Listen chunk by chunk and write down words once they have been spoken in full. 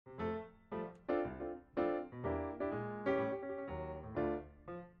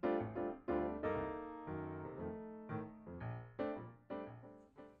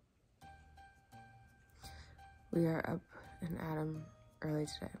We are up and at 'em early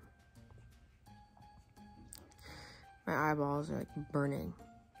today. My eyeballs are like burning.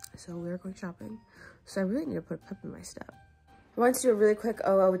 So we're going shopping. So I really need to put a pep in my step. I want to do a really quick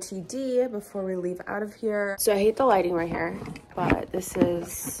OOTD before we leave out of here. So I hate the lighting right here, but this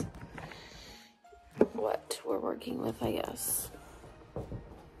is what we're working with, I guess.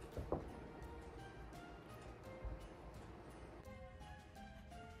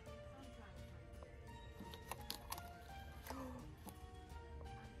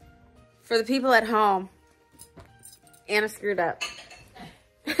 For the people at home, Anna screwed up.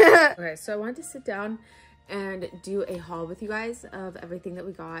 Okay, so I wanted to sit down and do a haul with you guys of everything that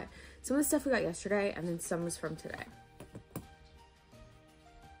we got. Some of the stuff we got yesterday, and then some was from today.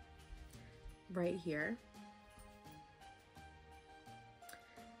 Right here.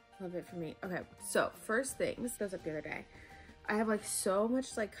 A little bit for me. Okay, so first things, goes up the other day. I have like so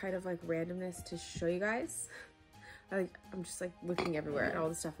much like kind of like randomness to show you guys. I'm just like looking everywhere at all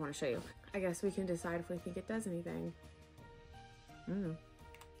the stuff I want to show you. I guess we can decide if we think it does anything.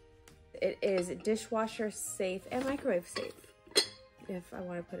 It is dishwasher safe and microwave safe, if I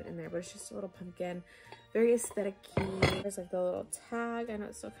want to put it in there, but it's just a little pumpkin, very aesthetic-y. There's like the little tag. I know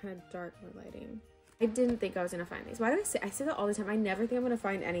it's still kind of dark with lighting. I didn't think I was gonna find these. Why do I say that all the time? I never think I'm gonna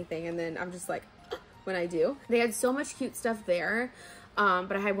find anything, and then I'm just like, when I do. They had so much cute stuff there,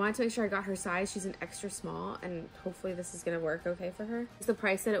 but I wanted to make sure I got her size. She's an extra small, and hopefully this is gonna work okay for her. It's the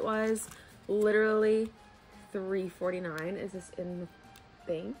price that it was, literally $3.49. Is this in the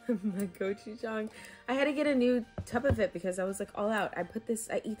thing? My gochujang. I had to get a new tub of it because I was like all out.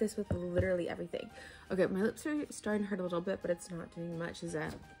 I eat this with literally everything. Okay, my lips are starting to hurt a little bit, but it's not doing much. Is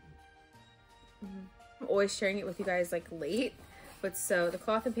that I'm always sharing it with you guys like late, but so the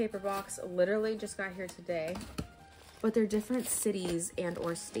cloth and paper box literally just got here today, but they're different cities and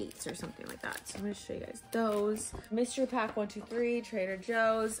or states or something like that. So I'm going to show you guys those. Mystery pack 123, Trader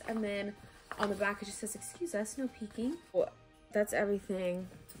Joe's, and then on the back it just says, excuse us, no peeking. Well, that's everything.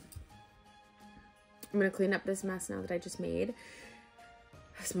 I'm gonna clean up this mess now that I just made.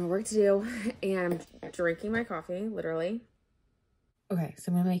 I have some more work to do, and I'm drinking my coffee, literally. Okay,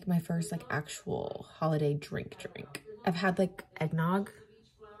 so I'm gonna make my first like actual holiday drink. I've had like eggnog,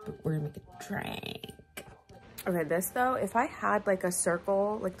 but we're gonna make a drink. Okay, this though, if I had like a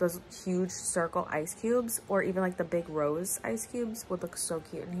circle, like those huge circle ice cubes, or even like the big rose ice cubes would look so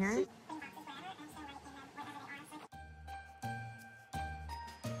cute in here.